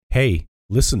Hey,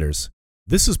 listeners,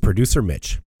 this is producer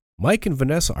Mitch. Mike and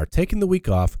Vanessa are taking the week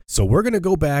off, so we're going to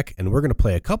go back and we're going to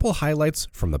play a couple highlights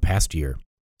from the past year.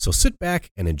 So sit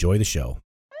back and enjoy the show.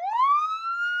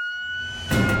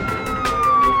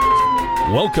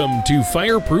 Welcome to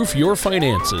Fireproof Your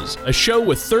Finances, a show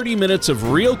with 30 minutes of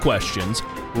real questions,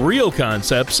 real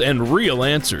concepts, and real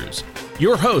answers.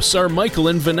 Your hosts are Michael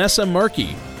and Vanessa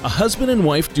Markey, a husband and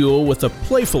wife duo with a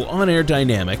playful on-air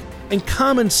dynamic and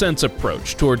common sense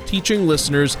approach toward teaching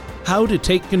listeners how to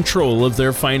take control of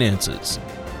their finances.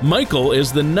 Michael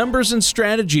is the numbers and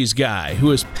strategies guy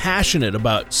who is passionate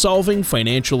about solving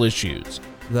financial issues.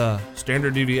 The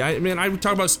standard deviation. I would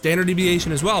talk about standard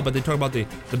deviation as well, but they talk about the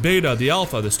beta, the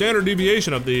alpha, the standard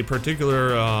deviation of the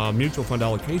particular mutual fund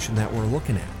allocation that we're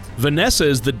looking at. Vanessa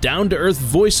is the down-to-earth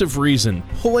voice of reason,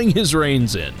 pulling his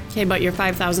reins in. Okay, but your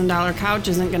 $5,000 couch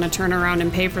isn't going to turn around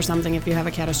and pay for something if you have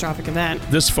a catastrophic event.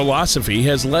 This philosophy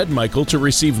has led Michael to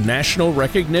receive national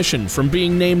recognition from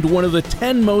being named one of the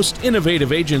 10 most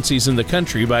innovative agencies in the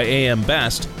country by AM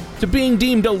Best, to being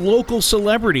deemed a local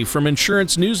celebrity from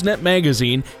Insurance Newsnet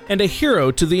magazine and a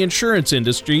hero to the insurance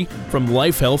industry from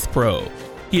Life Health Pro.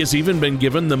 He has even been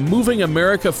given the Moving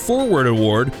America Forward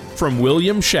Award from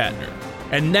William Shatner.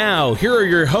 And now, here are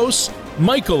your hosts,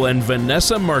 Michael and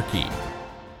Vanessa Markey.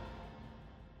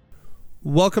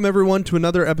 Welcome, everyone, to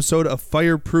another episode of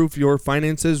Fireproof Your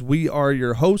Finances. We are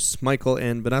your hosts, Michael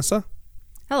and Vanessa.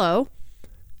 Hello.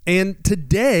 And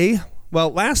today, I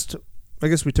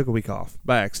guess we took a week off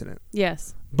by accident.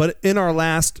 Yes. But in our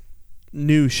last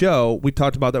new show, we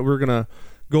talked about that we were going to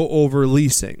go over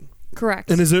leasing.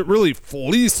 Correct. And is it really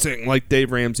fleecing, like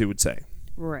Dave Ramsey would say?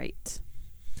 Right.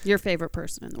 Your favorite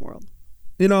person in the world.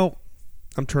 You know,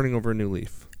 I'm turning over a new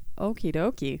leaf. Okie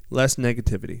dokie. Less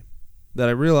negativity. That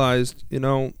I realized,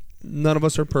 none of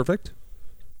us are perfect.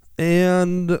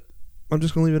 And I'm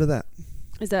just going to leave it at that.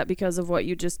 Is that because of what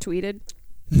you just tweeted?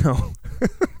 No.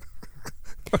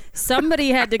 Somebody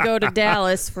had to go to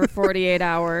Dallas for 48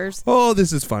 hours. Oh,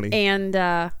 this is funny. And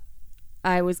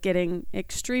I was getting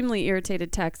extremely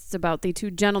irritated texts about the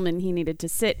two gentlemen he needed to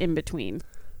sit in between.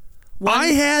 I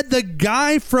had the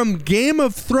guy from Game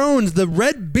of Thrones, the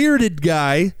red-bearded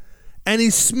guy, and he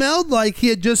smelled like he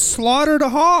had just slaughtered a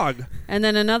hog. And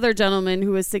then another gentleman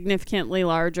who was significantly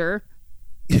larger.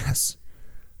 Yes.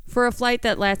 For a flight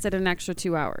that lasted an extra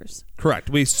 2 hours. Correct.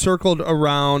 We circled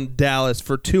around Dallas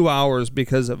for 2 hours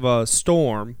because of a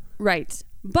storm. Right.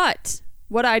 But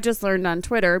what I just learned on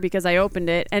Twitter, because I opened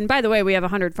it, and by the way, we have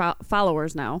 100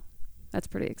 followers now. That's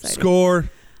pretty exciting. Score.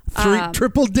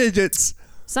 Triple digits.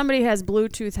 Somebody has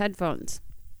Bluetooth headphones.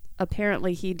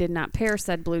 Apparently, he did not pair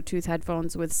said Bluetooth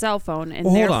headphones with cell phone, and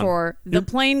therefore, the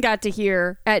plane got to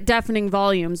hear at deafening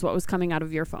volumes what was coming out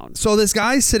of your phone. So this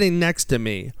guy sitting next to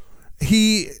me,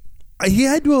 he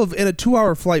had to have, in a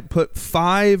 2-hour flight, put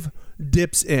 5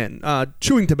 dips in,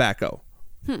 chewing tobacco.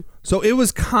 So it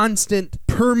was constant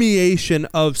permeation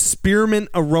of spearmint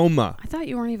aroma. I thought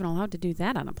you weren't even allowed to do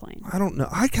that on a plane. I don't know.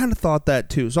 I kind of thought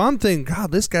that too. So I'm thinking,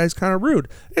 God, this guy's kind of rude.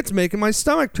 It's making my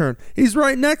stomach turn. He's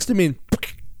right next to me.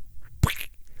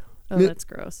 Oh, that's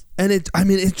gross. And it's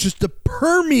just a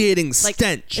permeating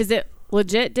stench. Is it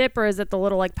legit dip or is it the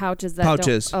little pouches that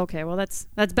pouches? Don't? Okay, well that's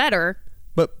better.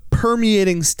 But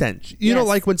permeating stench. You know,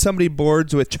 like when somebody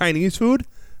boards with Chinese food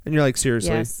and you're like,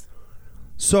 seriously? Yes.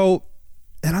 So,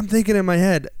 and I'm thinking in my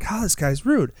head, God, this guy's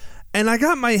rude. And I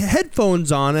got my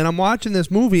headphones on and I'm watching this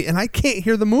movie and I can't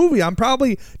hear the movie. I'm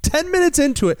probably 10 minutes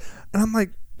into it. And I'm like,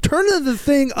 turn the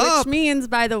thing up. Which means,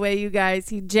 by the way, you guys,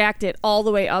 he jacked it all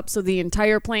the way up so the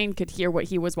entire plane could hear what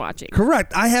he was watching.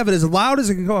 Correct. I have it as loud as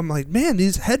it can go. I'm like, man,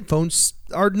 these headphones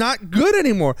are not good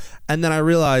anymore. And then I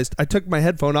realized I took my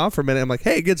headphone off for a minute. I'm like,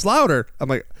 hey, it gets louder. I'm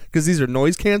like, because these are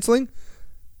noise canceling.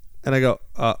 And I go,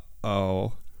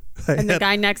 uh-oh. And the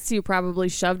guy next to you probably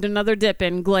shoved another dip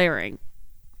in, glaring.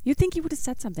 You'd think he would have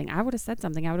said something. I would have said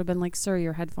something. I would have been like, sir,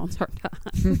 your headphones aren't on.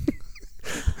 I mean,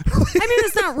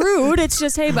 it's not rude. It's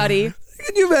just, hey, buddy.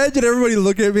 Can you imagine everybody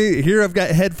look at me? Here I've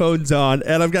got headphones on,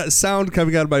 and I've got sound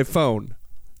coming out of my phone.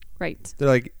 Right. They're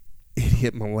like,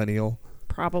 idiot millennial.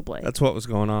 Probably. That's what was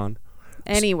going on.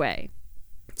 Anyway.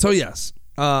 So yes,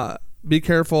 be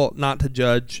careful not to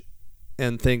judge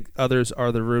and think others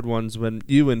are the rude ones when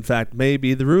you, in fact, may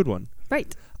be the rude one.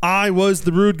 Right. I was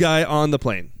the rude guy on the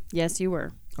plane. Yes, you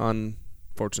were.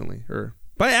 Unfortunately, or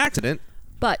by accident.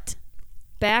 But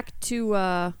back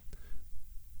to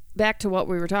what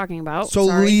we were talking about. So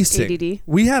leasing. ADD.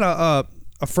 We had a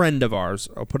friend of ours,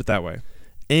 I'll put it that way,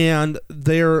 and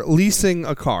they're leasing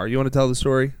a car. You want to tell the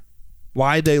story?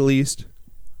 Why they leased?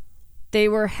 They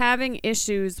were having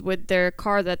issues with their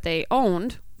car that they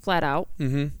owned, flat out.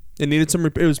 Mm-hmm. It needed some.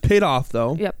 It was paid off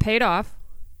though. Yep, paid off.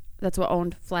 That's what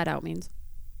owned flat out means.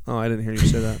 Oh, I didn't hear you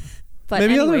say that. But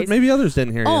maybe others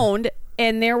didn't hear you. Owned,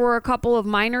 and there were a couple of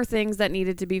minor things that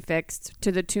needed to be fixed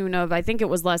to the tune of, I think it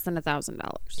was less than $1,000.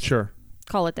 Sure.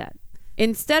 Call it that.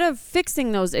 Instead of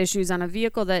fixing those issues on a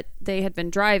vehicle that they had been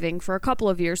driving for a couple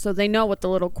of years, so they know what the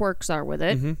little quirks are with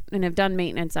it and have done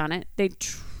maintenance on it, they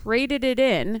traded it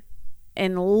in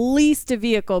and leased a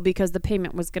vehicle because the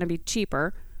payment was going to be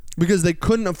cheaper. Because they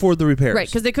couldn't afford the repairs. Right,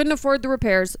 because they couldn't afford the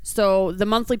repairs, so the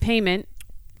monthly payment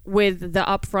with the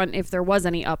upfront, if there was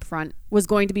any upfront, was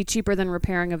going to be cheaper than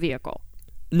repairing a vehicle.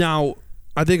 Now,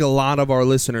 I think a lot of our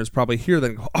listeners probably hear that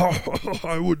and go, oh,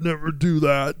 I would never do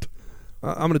that.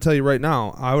 I'm going to tell you right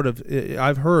now,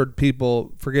 I've heard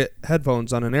people forget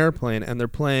headphones on an airplane and they're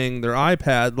playing their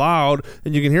iPad loud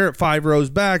and you can hear it 5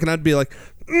 rows back, and I'd be like,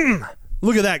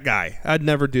 look at that guy. I'd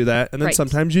never do that. And then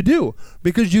sometimes you do,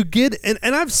 because you get, and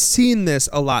I've seen this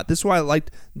a lot. This is why I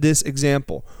liked this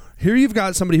example. Here you've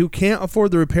got somebody who can't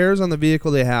afford the repairs on the vehicle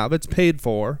they have. It's paid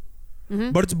for,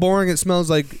 but it's boring. It smells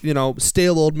like,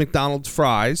 stale old McDonald's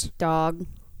fries.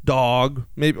 Dog,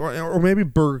 maybe, or maybe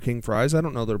Burger King fries. I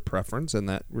don't know their preference in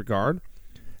that regard.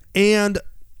 And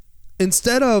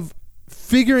instead of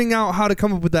figuring out how to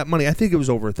come up with that money, I think it was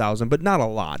over $1,000, but not a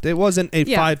lot. It wasn't a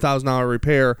 $5,000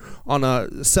 repair on a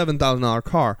 $7,000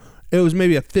 car. It was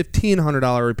maybe a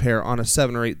 $1,500 repair on a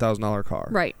 $7,000 or $8,000 car.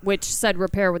 Right, which said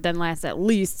repair would then last at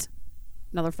least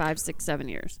another 5, 6, 7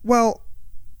 years. Well,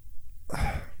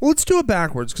 let's do it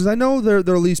backwards, because I know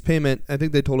their lease payment, I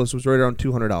think they told us, was right around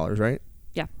 $200, right?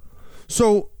 Yeah.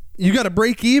 So you got to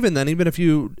break even then, even if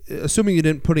assuming you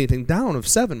didn't put anything down, of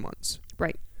 7 months.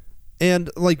 Right. And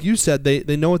like you said,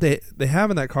 they know what they have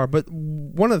in that car. But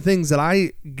one of the things that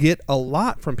I get a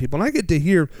lot from people, and I get to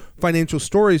hear financial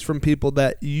stories from people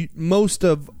that most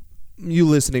of you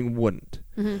listening wouldn't.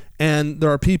 And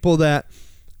there are people that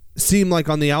seem like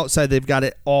on the outside they've got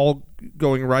it all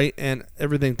going right and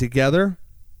everything together.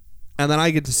 And then I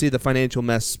get to see the financial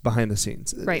mess behind the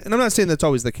scenes. Right. And I'm not saying that's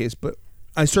always the case, but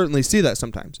I certainly see that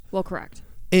sometimes. Well, correct.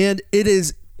 And it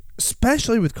is,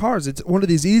 especially with cars, it's one of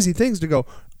these easy things to go,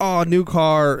 oh, new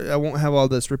car, I won't have all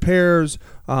this repairs.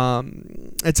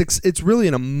 It's really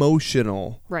an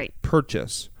emotional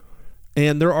purchase.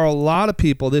 And there are a lot of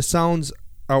people, this sounds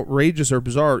outrageous or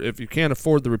bizarre, if you can't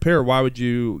afford the repair, why would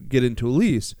you get into a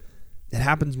lease? It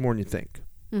happens more than you think.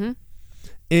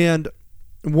 And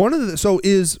so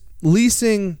is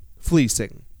leasing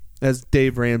fleecing, as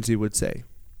Dave Ramsey would say?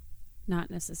 Not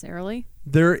necessarily.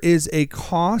 There is a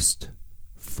cost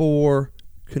for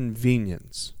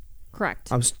convenience.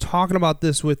 Correct. I was talking about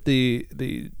this with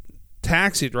the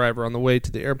taxi driver on the way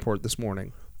to the airport this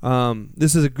morning.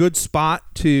 This is a good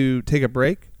spot to take a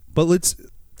break, but let's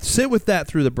sit with that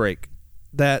through the break,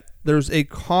 that there's a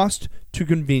cost to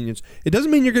convenience. It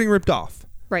doesn't mean you're getting ripped off.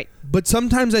 Right. But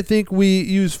sometimes I think we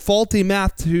use faulty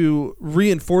math to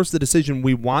reinforce the decision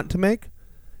we want to make.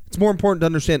 It's more important to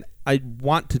understand, I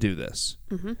want to do this,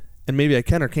 and maybe I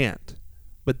can or can't.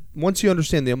 But once you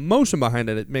understand the emotion behind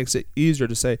it, it makes it easier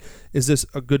to say, is this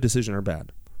a good decision or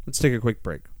bad? Let's take a quick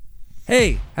break.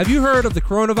 Hey, have you heard of the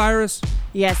coronavirus?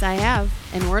 Yes, I have.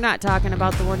 And we're not talking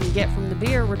about the one you get from the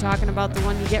beer. We're talking about the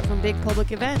one you get from big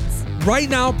public events. Right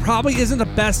now probably isn't the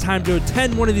best time to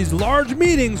attend one of these large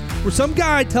meetings where some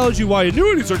guy tells you why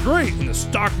annuities are great and the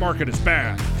stock market is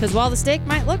bad. Because while the steak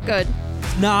might look good,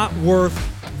 it's not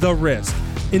worth the risk.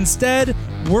 Instead,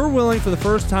 we're willing for the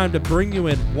first time to bring you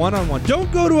in one-on-one.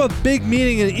 Don't go to a big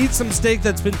meeting and eat some steak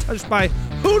that's been touched by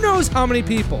who knows how many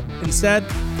people. Instead,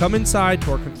 come inside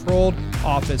to our controlled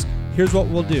office. Here's what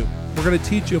we'll do. We're going to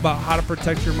teach you about how to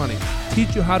protect your money,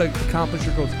 teach you how to accomplish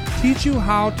your goals, teach you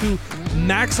how to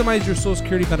maximize your Social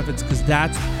Security benefits, because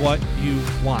that's what you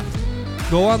want.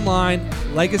 Go online,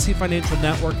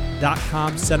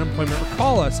 legacyfinancialnetwork.com, set an appointment, or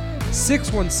call us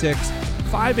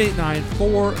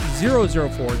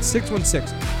 616-589-4004. It's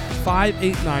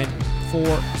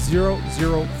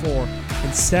 616-589-4004,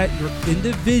 and set your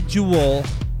individual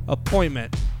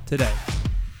appointment today.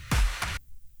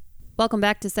 Welcome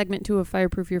back to segment 2 of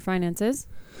Fireproof Your Finances.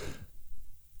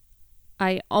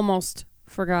 I almost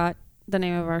forgot the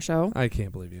name of our show, I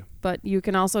can't believe you. but you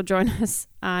can also join us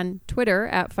on Twitter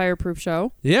at Fireproof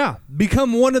Show. Yeah,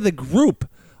 become one of the group.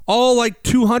 All like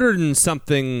 200 and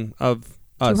something of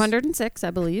us. 206,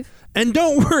 I believe. And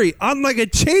don't worry, unlike a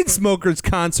Chainsmokers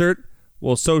concert,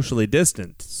 we'll socially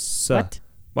distance. What?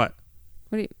 What?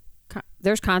 What do you?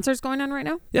 There's concerts going on right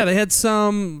now? Yeah, they had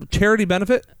some charity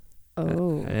benefit.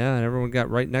 Oh. Yeah, and everyone got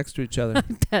right next to each other. I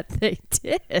bet they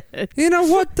did. You know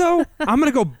what, though? I'm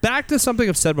going to go back to something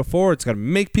I've said before. It's going to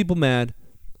make people mad.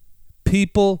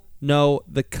 People know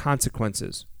the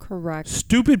consequences. Correct.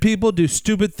 Stupid people do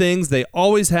stupid things. They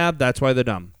always have. That's why they're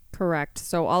dumb. Correct.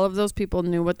 So all of those people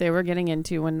knew what they were getting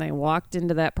into when they walked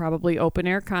into that probably open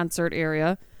air concert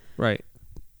area. Right.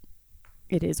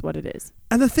 It is what it is.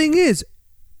 And the thing is,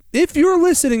 if you're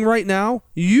listening right now,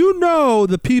 you know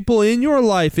the people in your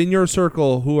life, in your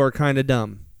circle, who are kind of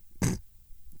dumb.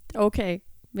 Okay.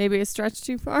 Maybe a stretch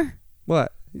too far?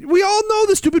 What? We all know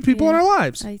the stupid people in our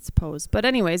lives. I suppose. But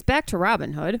anyways, back to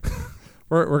Robin Hood.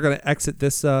 We're going to exit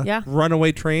this Yeah.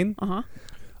 runaway train. Uh-huh.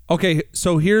 Okay,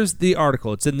 so here's the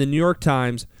article. It's in the New York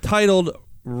Times, titled,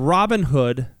 Robin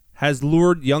Hood has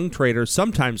lured young traders,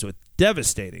 sometimes with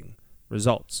devastating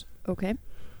results. Okay.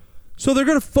 So they're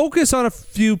going to focus on a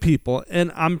few people,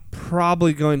 and I'm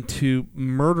probably going to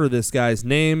murder this guy's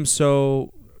name.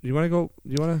 So do you want to go?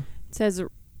 Do you want to? It says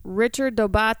Richard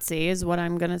Dobatzi is what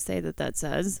I'm going to say that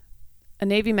says. A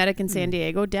Navy medic in San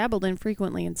Diego dabbled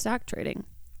infrequently in stock trading.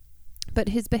 But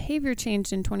his behavior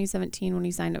changed in 2017 when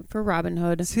he signed up for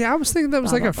Robinhood. See, I was thinking that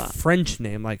was Blah, like blah, a blah. French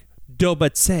name, like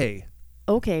Dobatse.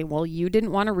 Okay, well, you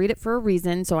didn't want to read it for a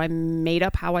reason, so I made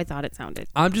up how I thought it sounded.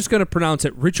 I'm just going to pronounce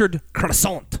it Richard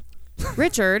Croissant.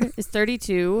 Richard is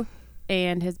 32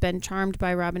 and has been charmed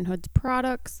by Robinhood's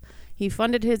products. He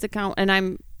funded his account, and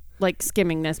I'm like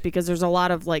skimming this because there's a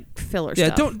lot of like filler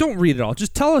Yeah, stuff. don't read it all.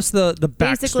 Just tell us the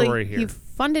Basically, backstory here. he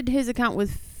funded his account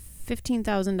with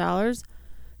 $15,000,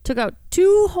 took out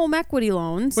 2 home equity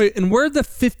loans. Wait, and where'd the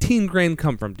 15 grand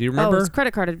come from? Do you remember? Oh, it's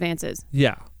credit card advances.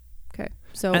 Yeah. Okay,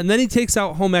 so And then he takes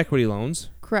out home equity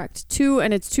loans. correct, 2,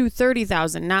 and it's 2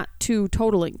 $30,000, not 2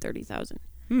 totaling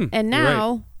 $30,000. And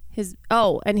now his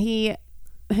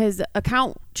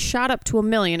account shot up to $1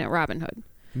 million at Robinhood.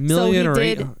 Million So or he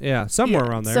eight, did- yeah, somewhere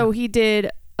around there. So he did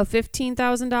a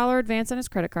 $15,000 advance on his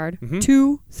credit card, Mm-hmm.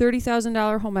 2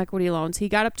 $30,000 home equity loans. He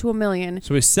got up to $1 million.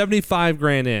 So he's 75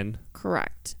 grand in.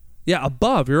 Correct. Yeah,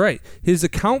 above. You're right. His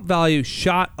account value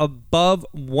shot above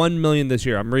 1 million this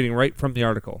year. I'm reading right from the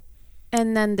article.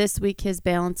 And then this week his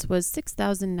balance was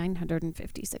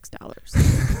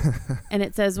 $6,956. And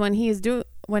it says when he is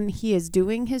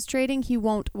doing his trading, he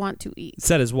won't want to eat.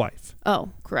 Said his wife. Oh,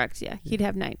 correct. Yeah, he'd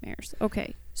have nightmares.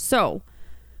 Okay, so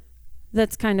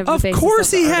that's kind of Of the basis course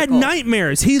of the he had article.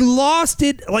 nightmares. He lost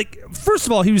it. Like, first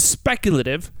of all, he was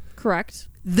speculative. Correct.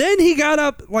 Then he got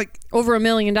up, like, Over $1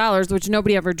 million, which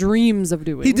nobody ever dreams of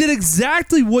doing. he did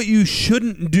exactly what you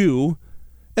shouldn't do.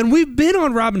 And we've been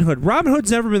on Robinhood. Robinhood's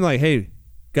never been like, hey,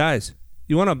 guys,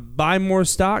 you want to buy more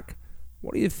stock?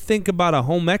 What do you think about a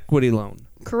home equity loan?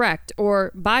 Correct.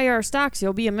 Or buy our stocks,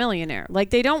 you'll be a millionaire. Like,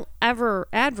 they don't ever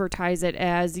advertise it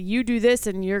as you do this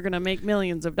and you're going to make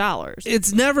millions of dollars.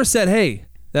 It's never said, hey,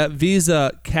 that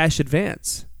Visa cash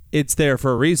advance, it's there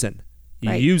for a reason. You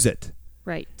Right. use it.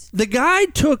 Right. The guy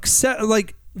took,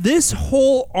 this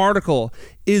whole article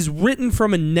is written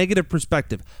from a negative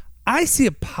perspective. I see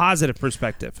a positive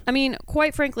perspective. I mean,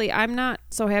 quite frankly, I'm not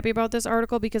so happy about this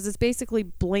article because it's basically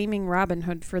blaming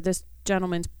Robinhood for this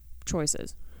gentleman's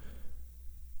choices.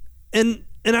 And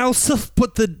I'll still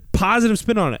put the positive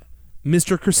spin on it.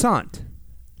 Mr. Croissant.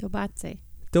 Dobatse.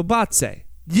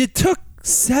 You took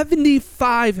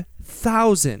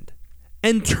 75,000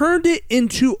 and turned it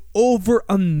into over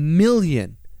 $1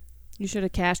 million. You should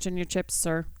have cashed in your chips,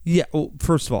 sir. Yeah, well,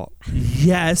 first of all,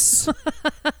 yes.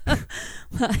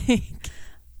 Like,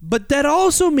 But that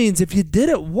also means if you did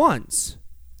it once,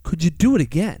 could you do it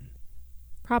again?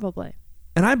 probably.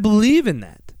 And I believe in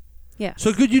that. Yeah.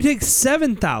 So could you take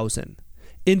 7,000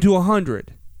 into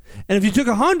 100? And if you took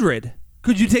 100,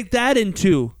 could you take that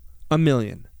into $1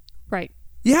 million? Right.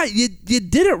 Yeah, you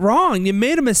did it wrong. You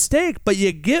made a mistake, but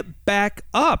you get back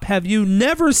up. Have you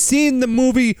never seen the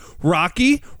movie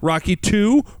Rocky? Rocky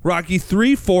 2, Rocky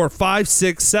 3, 4, 5,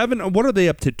 6, 7. What are they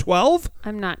up to, 12?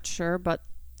 I'm not sure, but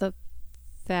the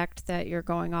fact that you're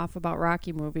going off about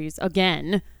Rocky movies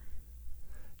again,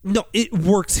 No, it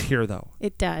works here, though.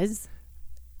 it does.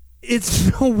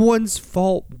 It's no one's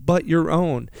fault but your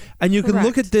own. And you can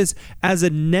look Correct. at this as a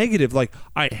negative, like,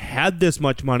 I had this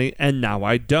much money and now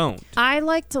I don't. I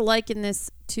like to liken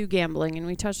this to gambling, and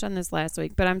we touched on this last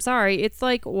week, but I'm sorry. It's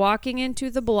like walking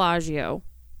into the Bellagio,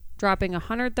 dropping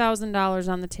 $100,000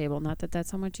 on the table. Not that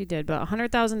that's how much you did, but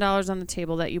 $100,000 on the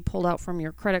table that you pulled out from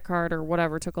your credit card or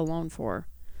whatever, took a loan for.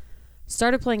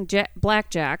 Started playing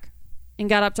blackjack and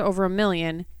got up to over $1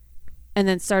 million and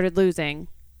then started losing.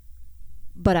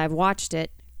 But I've watched it.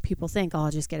 People think, oh,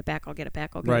 I'll just get it back. I'll get it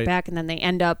back. I'll get Right. it back. And then they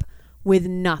end up with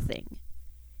nothing.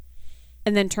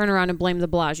 And then turn around and blame the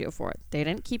Bellagio for it. They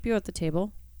didn't keep you at the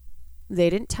table. They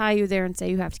didn't tie you there and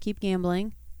say you have to keep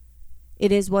gambling.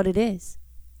 It is what it is.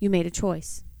 You made a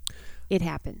choice. It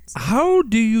happens. How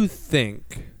do you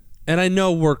think and I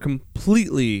know we're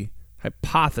completely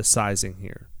hypothesizing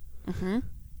here. Mm-hmm.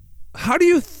 How do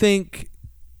you think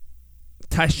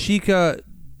Tashika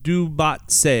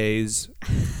Dubatse's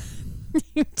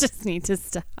You just need to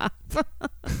stop.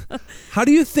 how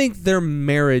do you think their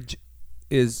marriage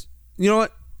is? You know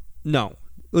what? No.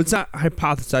 Let's not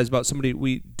hypothesize about somebody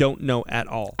we don't know at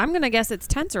all. I'm going to guess it's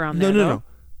tense around there, No.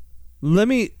 Let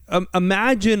me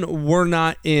imagine we're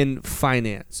not in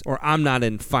finance, or I'm not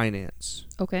in finance.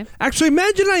 Okay. Actually,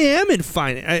 imagine I am in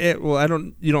finance.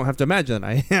 You don't have to imagine that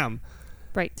I am.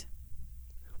 Right.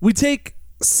 We take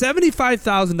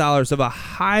 $75,000 of a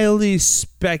highly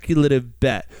speculative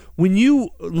bet. When you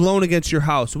loan against your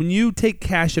house, when you take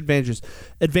cash advances,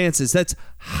 that's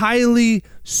highly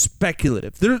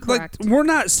speculative. Correct. We're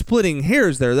not splitting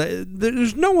hairs there.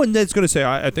 There's no one that's going to say,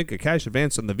 I think a cash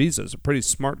advance on the Visa is a pretty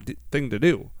smart thing to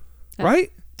do.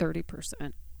 Right?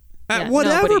 30%. At Yeah,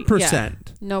 whatever nobody-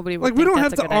 percent. Yeah, nobody would Like, we think don't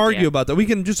that's have a to good argue idea. about that. We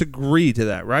can just agree to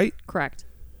that, right? Correct.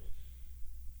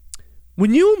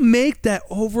 When you make that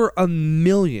over $1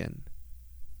 million,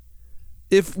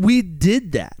 if we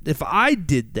did that, if I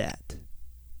did that,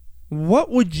 what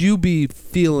would you be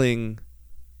feeling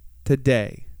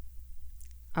today?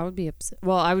 I would be upset.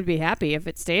 Well, I would be happy if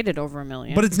it stayed at over $1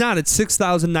 million. But it's not. It's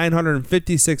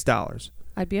 $6,956.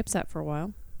 I'd be upset for a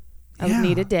while. I Yeah. would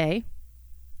need a day.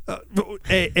 A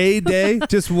day?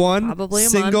 Just one? Probably a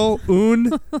single?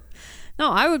 Un?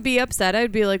 No, I would be upset. I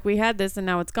would be like, we had this and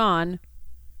now it's gone.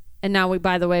 And now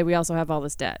by the way, we also have all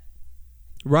this debt.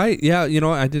 Right. Yeah. You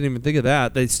know, I didn't even think of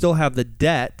that. They still have the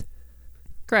debt.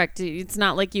 Correct. It's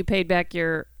not like you paid back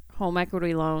your home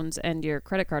equity loans and your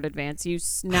credit card advance. You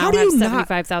now How do have you not-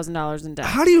 $75,000 in debt.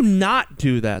 How do you not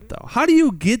do that, though? How do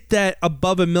you get that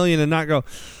above $1 million and not go,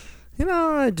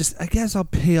 I guess I'll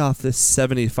pay off this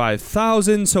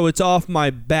 $75,000 so it's off my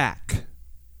back?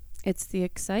 It's the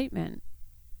excitement.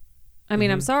 I mean,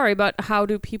 I'm sorry, but how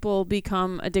do people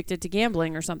become addicted to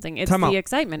gambling or something? It's Time out. the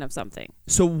excitement of something.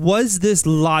 So was this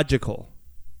logical?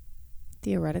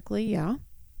 Theoretically, yeah.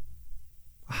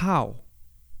 How?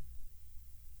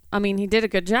 I mean, he did a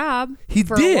good job He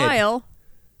for did. a while.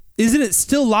 Isn't it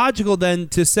still logical then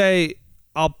to say,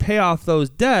 I'll pay off those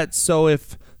debts, so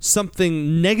if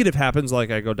something negative happens, like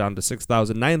I go down to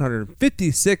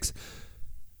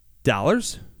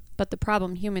 $6,956, But the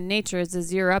problem, human nature,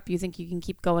 is you're up, you think you can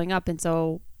keep going up, and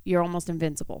so you're almost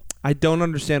invincible. I don't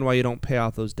understand why you don't pay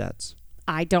off those debts.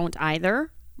 I don't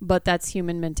either, but that's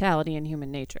human mentality and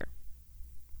human nature.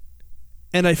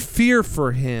 And I fear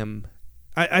for him.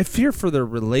 I fear for their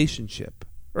relationship.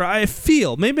 Or I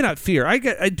feel, maybe not fear. I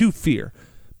do fear.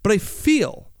 But I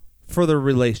feel for their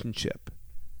relationship.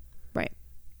 Right.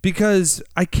 Because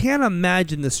I can't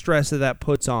imagine the stress that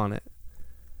puts on it.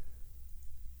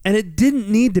 And it didn't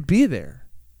need to be there.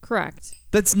 Correct.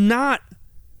 That's not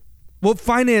what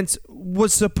finance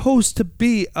was supposed to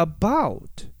be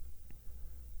about.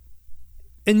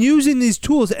 And using these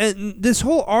tools, and this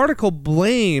whole article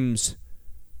blames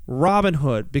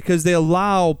Robinhood because they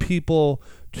allow people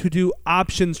to do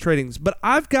options tradings. But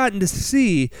I've gotten to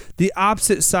see the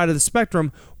opposite side of the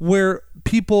spectrum where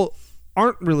people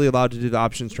aren't really allowed to do the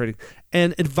options trading.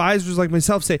 And advisors like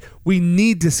myself say, we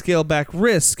need to scale back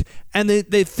risk. And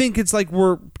they think it's like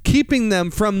we're keeping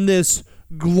them from this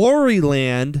glory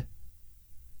land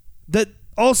that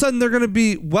all of a sudden they're going to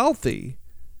be wealthy.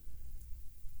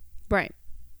 Right.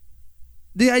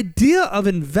 The idea of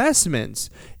investments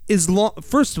is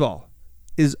first of all,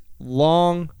 is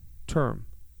long term.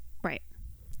 Right.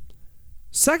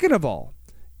 Second of all,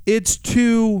 it's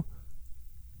to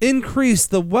increase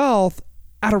the wealth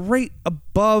at a rate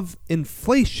above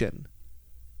inflation.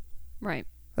 Right.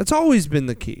 That's always been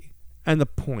the key and the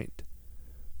point.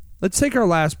 Let's take our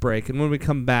last break, and when we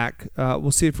come back,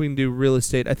 we'll see if we can do real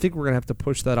estate. I think we're going to have to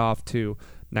push that off to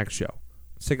next show.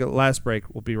 Let's take a last break.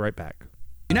 We'll be right back.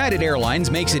 United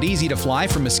Airlines makes it easy to fly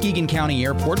from Muskegon County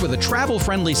Airport with a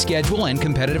travel-friendly schedule and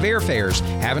competitive airfares.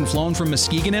 Haven't flown from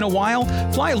Muskegon in a while?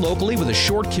 Fly locally with a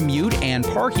short commute and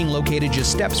parking located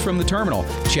just steps from the terminal.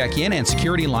 Check-in and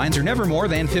security lines are never more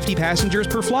than 50 passengers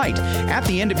per flight. At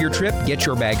the end of your trip, get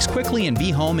your bags quickly and be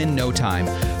home in no time.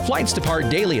 Flights depart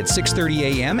daily at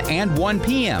 6:30 a.m. and 1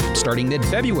 p.m. Starting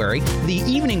mid-February, the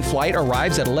evening flight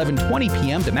arrives at 11:20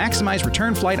 p.m. to maximize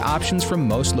return flight options from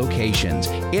most locations.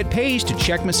 It pays to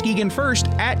check Muskegon first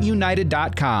at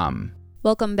united.com.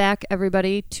 Welcome back,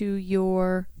 everybody, to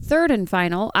our third and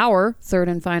final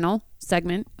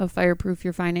segment of Fireproof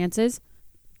Your Finances.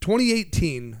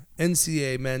 2018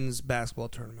 NCAA men's basketball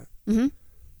tournament. Mm-hmm.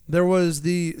 There was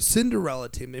the Cinderella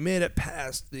team. They made it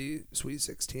past the Sweet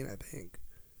 16, I think.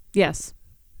 Yes.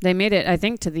 They made it, I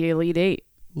think, to the Elite Eight.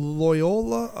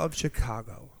 Loyola of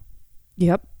Chicago.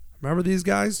 Yep. Remember these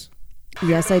guys?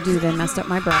 Yes, I do. They messed up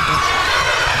my bracket.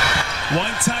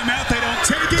 One timeout, they don't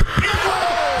take it.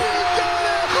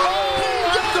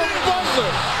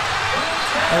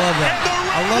 I love that.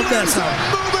 I love that sound.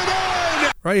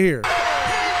 Right here.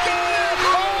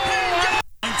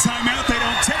 One timeout, they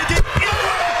don't take it.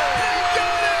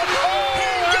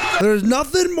 There's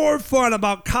nothing more fun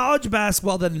about college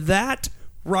basketball than that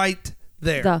right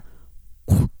there.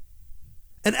 And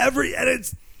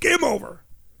it's game over.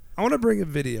 I want to bring a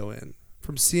video in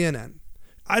from CNN.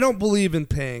 I don't believe in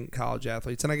paying college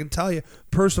athletes, and I can tell you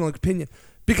personal opinion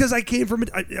because I came from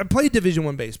I played Division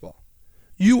I baseball.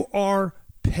 You are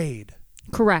paid.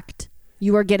 Correct.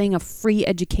 You are getting a free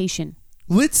education.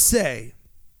 Let's say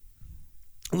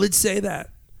that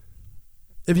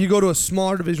if you go to a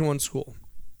smaller Division I school,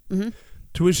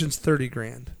 tuition's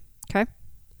 $30,000. Okay.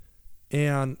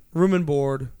 And room and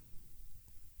board,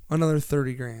 another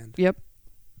 $30,000. Yep.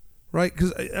 Right?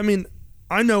 Because I mean,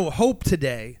 I know Hope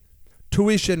today,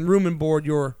 tuition, room and board,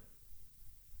 you're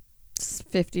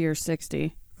 50 or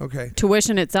 60. okay.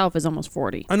 Tuition itself is almost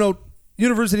 40. I know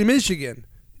University of Michigan,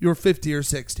 you're 50 or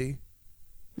 60.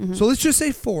 So let's just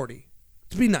say 40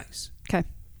 to be nice. Okay.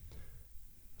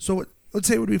 So let's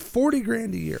say it would be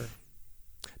 $40,000 a year.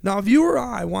 Now, if you or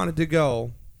I wanted to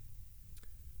go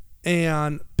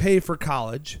and pay for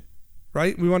college,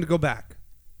 right? We wanted to go back,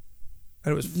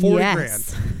 and it was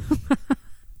 $40,000.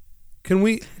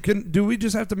 Yes. Do we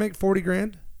just have to make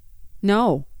 $40,000?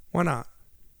 No. Why not?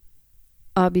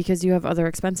 Because you have other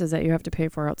expenses that you have to pay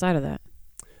for outside of that.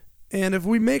 And if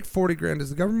we make $40,000, does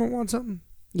the government want something?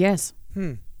 Yes.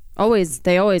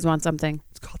 They always want something.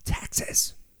 It's called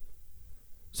taxes.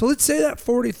 So let's say that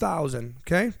 $40,000,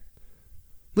 okay?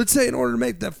 Let's say in order to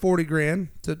make that $40,000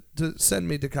 to send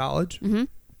me to college,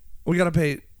 we got to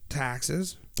pay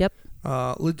taxes. Yep. We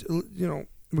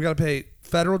got to pay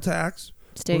federal tax,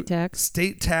 State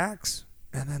tax,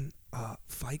 and then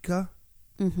FICA.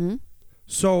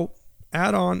 So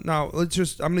add on. Now I'm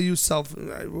going to use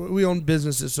we own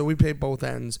businesses, so we pay both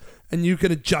ends, and you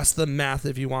can adjust the math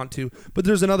if you want to. But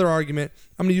there's another argument.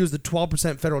 I'm going to use the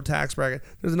 12% federal tax bracket.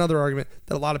 There's another argument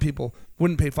that a lot of people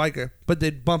wouldn't pay FICA, but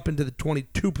they'd bump into the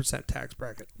 22% tax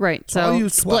bracket. Right. So I'll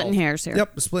use 12. Splitting hairs here.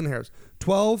 Yep, splitting hairs.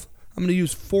 12. I'm going to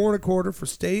use 4 1/4 for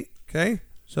state. Okay.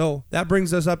 So that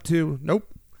brings us up to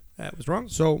that was wrong.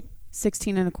 So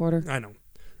 16 1/4. I know.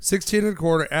 16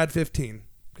 1/4. Add 15.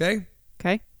 Okay.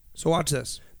 Okay. So watch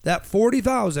this. That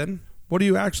 40,000. What do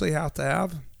you actually have to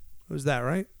have? Was that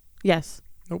right? Yes.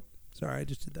 Nope. Sorry, I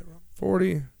just did that wrong.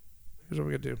 40. Here's what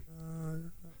we gotta do.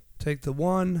 Take the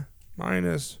 1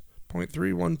 minus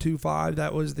 0.3125.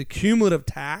 That was the cumulative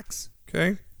tax.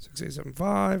 Okay.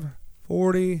 6875.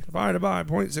 40 divided by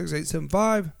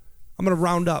 0.6875. I'm gonna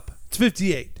round up. It's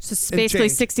 58. So it's basically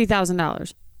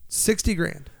 $60,000.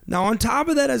 $60,000. Now on top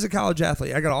of that, as a college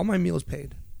athlete, I got all my meals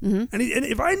paid. And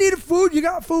if I needed food, you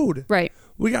got food. Right.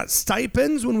 We got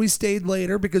stipends when we stayed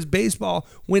later because baseball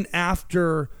went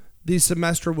after the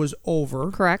semester was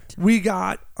over. Correct. We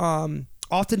got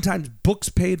oftentimes books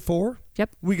paid for.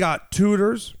 Yep. We got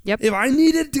tutors. Yep. If I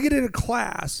needed to get into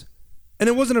class and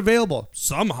it wasn't available,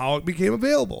 somehow it became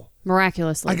available.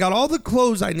 Miraculously. I got all the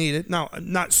clothes I needed. Now,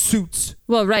 not suits.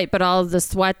 Well, right, but all of the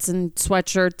sweats and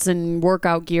sweatshirts and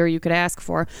workout gear you could ask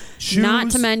for. Shoes. Not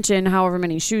to mention however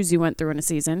many shoes you went through in a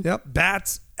season. Yep.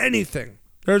 Bats, anything.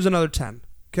 There's another 10.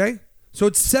 Okay? So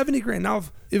it's $70,000. Now,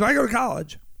 if I go to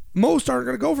college, most aren't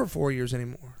going to go for 4 years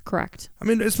anymore. Correct. I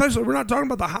mean, especially, we're not talking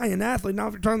about the high-end athlete. Now,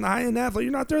 if you're talking the high-end athlete,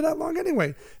 you're not there that long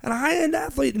anyway. And a high-end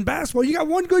athlete in basketball, you got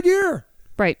one good year.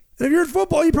 Right. And if you're in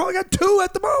football, you probably got 2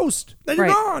 at the most. Then you're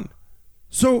Right. gone.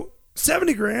 So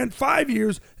 $70,000, 5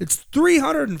 years, it's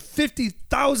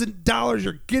 $350,000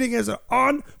 you're getting as an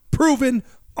unproven,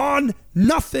 on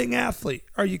nothing athlete.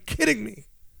 Are you kidding me?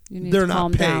 You need They're to not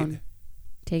calm paid. down.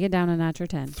 Take it down a notch or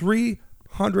 10.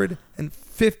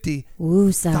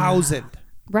 $350,000.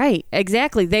 Right.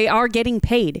 Exactly. They are getting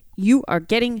paid. You are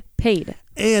getting paid.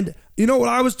 And you know what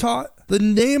I was taught? The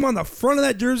name on the front of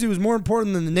that jersey was more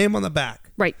important than the name on the back.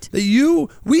 Right. We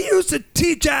used to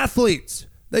teach athletes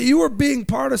that you were being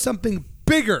part of something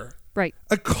bigger. Right.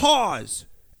 A cause,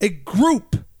 a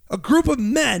group of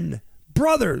men,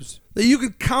 brothers that you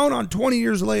could count on 20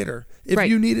 years later if Right.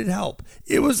 you needed help.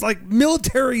 It was like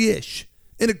military-ish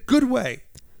in a good way.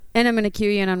 And I'm going to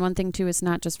cue you in on one thing, too. It's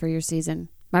not just for your season.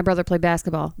 My brother played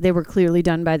basketball. They were clearly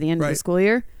done by the end of the Right. school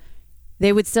year.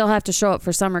 They would still have to show up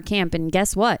for summer camp. And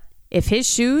guess what? If his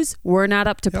shoes were not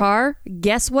up to par,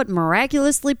 guess what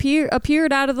miraculously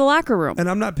appeared out of the locker room? And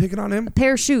I'm not picking on him. A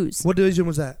pair of shoes. What division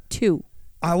was that? 2.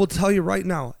 I will tell you right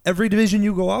now, every division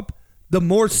you go up, the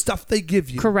more stuff they give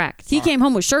you. Correct. He came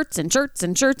home with shirts and shirts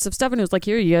and shirts of stuff, and he was like,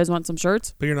 here, you guys want some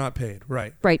shirts? But you're not paid.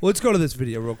 Right. Right. Well, let's go to this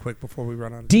video real quick before we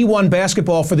run on. D1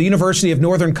 basketball for the University of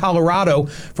Northern Colorado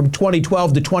from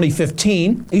 2012 to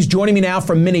 2015. He's joining me now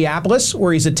from Minneapolis,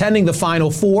 where he's attending the Final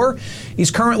Four.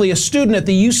 He's currently a student at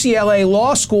the UCLA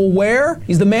Law School, where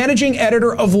he's the managing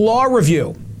editor of Law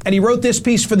Review. And he wrote this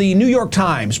piece for the New York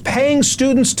Times: paying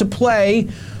students to play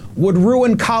would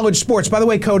ruin college sports. By the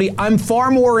way, Cody, I'm far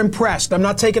more impressed. I'm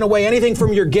not taking away anything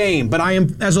from your game, but I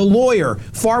am, as a lawyer,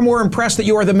 far more impressed that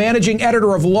you are the managing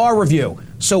editor of Law Review.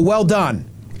 So well done.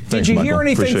 Thanks, Did you Michael. hear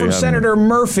anything Appreciate from you having Senator me.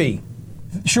 Murphy?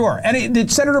 Sure. And did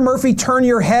Senator Murphy turn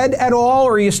your head at all,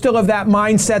 or are you still of that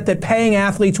mindset that paying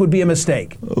athletes would be a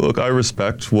mistake? Look, I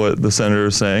respect what the senator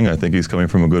is saying. I think he's coming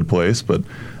from a good place. But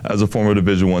as a former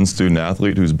Division I student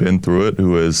athlete who's been through it,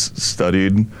 who has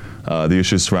studied the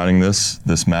issues surrounding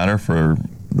this matter for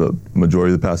the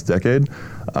majority of the past decade,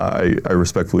 I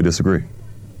respectfully disagree.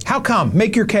 How come?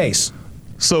 Make your case.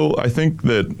 So I think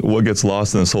that what gets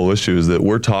lost in this whole issue is that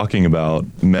we're talking about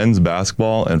men's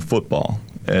basketball and football.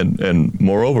 And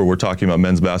moreover, we're talking about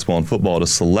men's basketball and football at a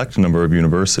select number of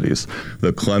universities.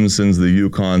 The Clemsons, the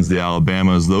UConns, the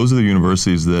Alabamas, those are the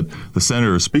universities that the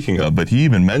senator is speaking of. But he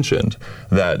even mentioned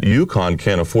that UConn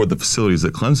can't afford the facilities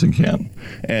that Clemson can.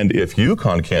 And if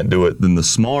UConn can't do it, then the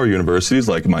smaller universities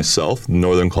like myself,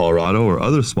 Northern Colorado, or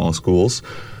other small schools,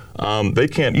 they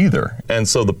can't either. And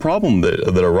so the problem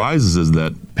that arises is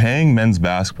that paying men's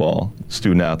basketball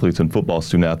student athletes and football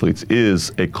student athletes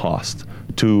is a cost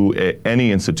to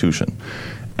any institution.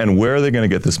 And where are they going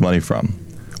to get this money from?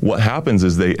 What happens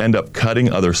is they end up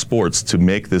cutting other sports to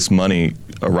make this money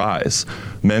arise.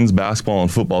 Men's basketball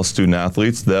and football student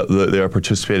athletes, they are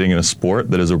participating in a sport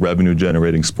that is a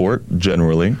revenue-generating sport,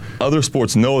 generally. Other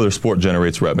sports, no other sport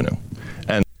generates revenue.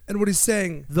 And what he's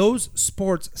saying, those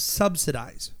sports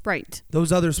subsidize Right.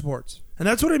 those other sports. And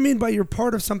that's what I mean by you're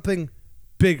part of something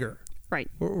bigger.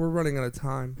 Right. We're running out of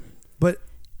time. But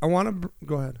I want to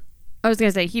go ahead. I was going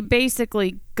to say, he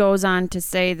basically goes on to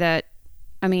say that,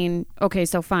 I mean, okay,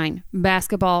 so fine.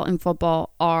 Basketball and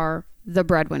football are the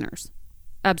breadwinners.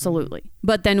 Absolutely.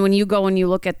 But then when you go and you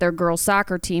look at their girls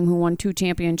soccer team who won 2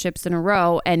 championships in a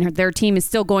row and their team is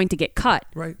still going to get cut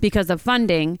because of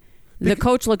funding, the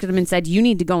coach looked at them and said, you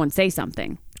need to go and say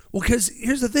something. Well, because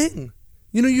here's the thing.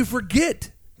 You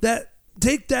forget that,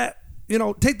 take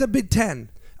the Big Ten,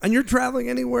 and you're traveling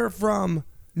anywhere from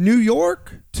New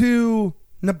York to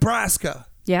Nebraska.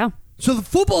 Yeah. So the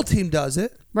football team does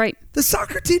it. Right. The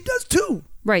soccer team does too.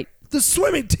 Right. The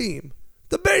swimming team.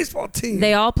 The baseball team.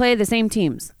 They all play the same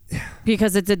teams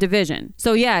because it's a division.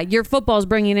 So yeah, your football's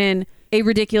bringing in a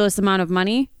ridiculous amount of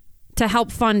money to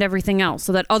help fund everything else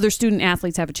so that other student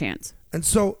athletes have a chance. And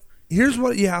so here's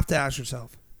what you have to ask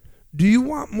yourself. Do you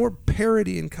want more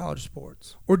parity in college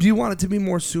sports, or do you want it to be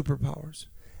more superpowers?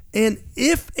 And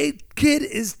if a kid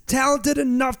is talented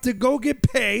enough to go get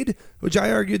paid, which I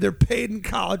argue they're paid in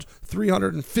college,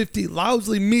 $350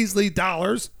 lousy, measly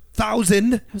 $1,000. I was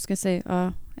going to say,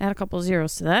 add a couple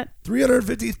zeros to that.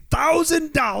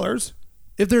 $350,000.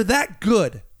 If they're that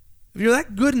good, if you're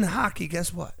that good in hockey,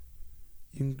 guess what?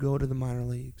 You can go to the minor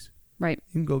leagues. Right.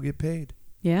 You can go get paid.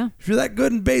 Yeah. If you're that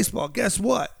good in baseball, guess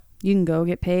what? You can go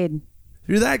get paid. If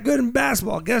you're that good in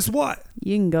basketball, guess what?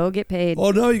 You can go get paid.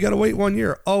 Oh, no, you got to wait 1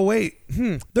 year. Oh, wait.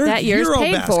 There's That year's Euro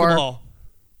paid basketball. for.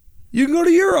 You can go to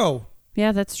Euro.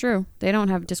 Yeah, that's true. They don't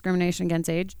have discrimination against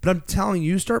age. But I'm telling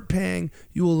you, you start paying,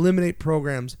 you will eliminate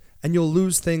programs, and you'll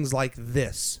lose things like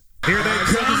this. Here they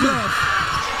come.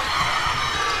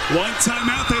 One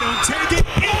timeout, they don't take it.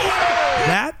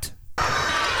 That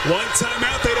One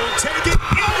timeout, they don't take it.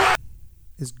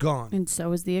 is gone. And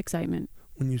so is the excitement.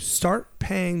 When you start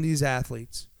paying these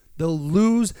athletes, they'll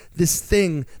lose this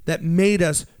thing that made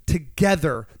us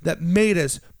together, that made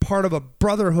us part of a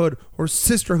brotherhood or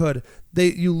sisterhood.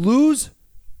 You lose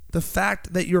the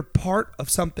fact that you're part of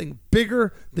something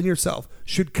bigger than yourself.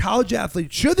 Should college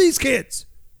athletes, should these kids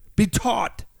be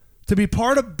taught to be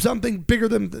part of something bigger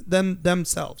than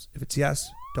themselves? If it's yes,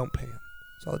 don't pay them.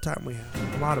 That's all the time we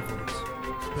have. I'm out of voice.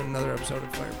 It's been another episode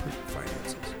of Fireproof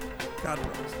Finances. God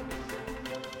bless.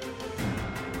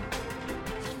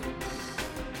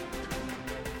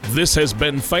 This has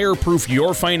been Fireproof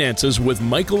Your Finances with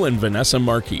Michael and Vanessa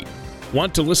Markey.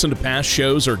 Want to listen to past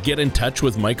shows or get in touch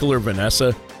with Michael or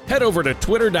Vanessa? Head over to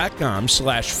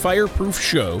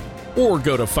twitter.com/fireproofshow or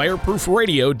go to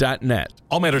fireproofradio.net.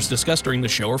 All matters discussed during the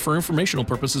show are for informational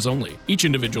purposes only. Each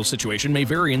individual situation may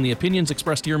vary, and the opinions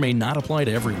expressed here may not apply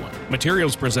to everyone.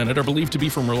 Materials presented are believed to be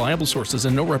from reliable sources,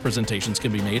 and no representations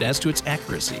can be made as to its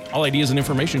accuracy. All ideas and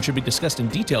information should be discussed in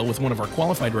detail with one of our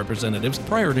qualified representatives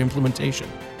prior to implementation.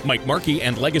 Mike Markey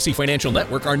and Legacy Financial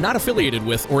Network are not affiliated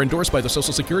with or endorsed by the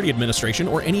Social Security Administration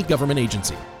or any government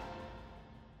agency.